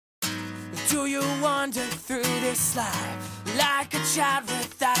Do you wander through this life like a child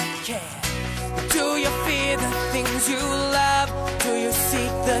without a care? Do you fear the things you love? Do you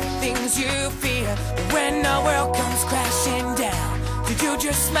seek the things you fear? When the world comes crashing down, do you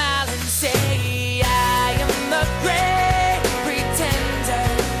just smile and say, I am the great pretender?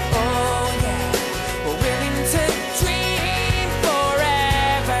 Oh yeah, we're willing to dream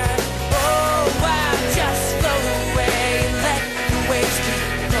forever. Oh, I'll just float away and let the waves keep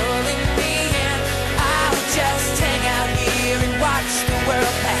pulling me in. I'll just hang out here and watch the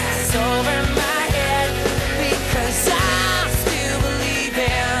world pass over my head, because I still believe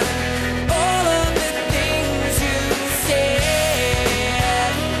in all of the things you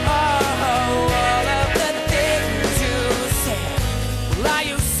said. Oh, all of the things you said. Well, are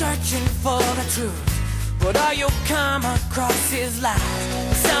you searching for the truth? But all you'll come across is lies.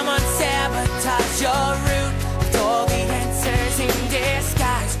 Someone sabotage your route with all the answers in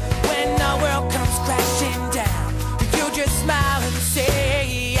disguise. When the world comes crashing down, you just smile and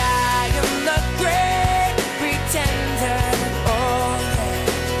say, I am the great pretender. Oh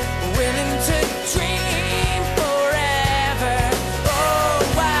yeah, willing to dream forever. Oh,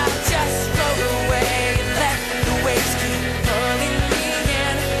 I'll just float away and let the waves keep pulling me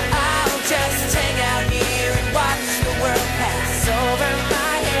in. I'll just hang out here and watch the world pass over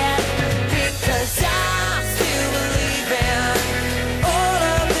my head, because I still believe in all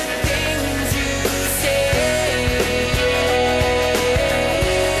of the things you said.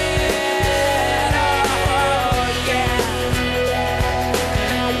 Oh yeah.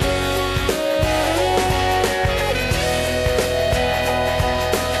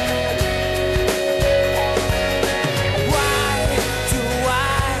 Why do I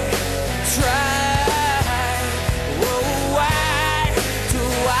try? Oh, why do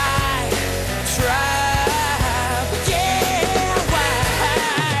I try? Yeah, why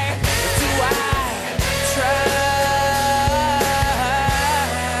do I try?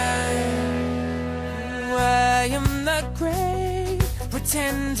 I am the great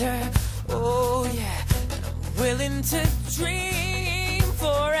pretender. Oh yeah, and I'm willing to dream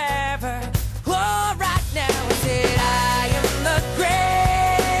forever. Oh, right now I said I am the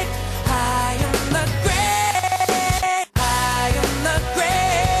great, I am the great, I am the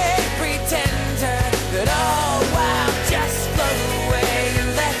great pretender. That oh, I'll just float away and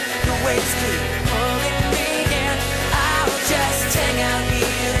let the waves keep pulling me in. I'll just hang out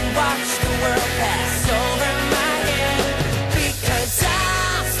here and watch the world pass over my head, because I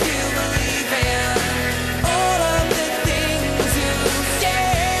still believe in all of the things you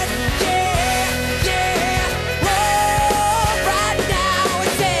said. Yeah, yeah. Oh, right now I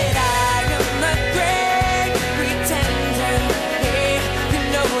said I am the great pretender. Hey, you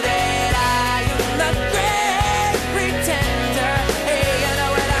know that I am the great pretender. Hey, you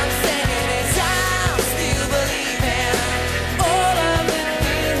know what I'm saying is I'll still believe in all of the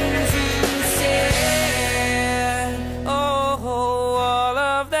things you said. Oh, all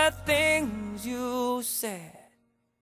of the things you said.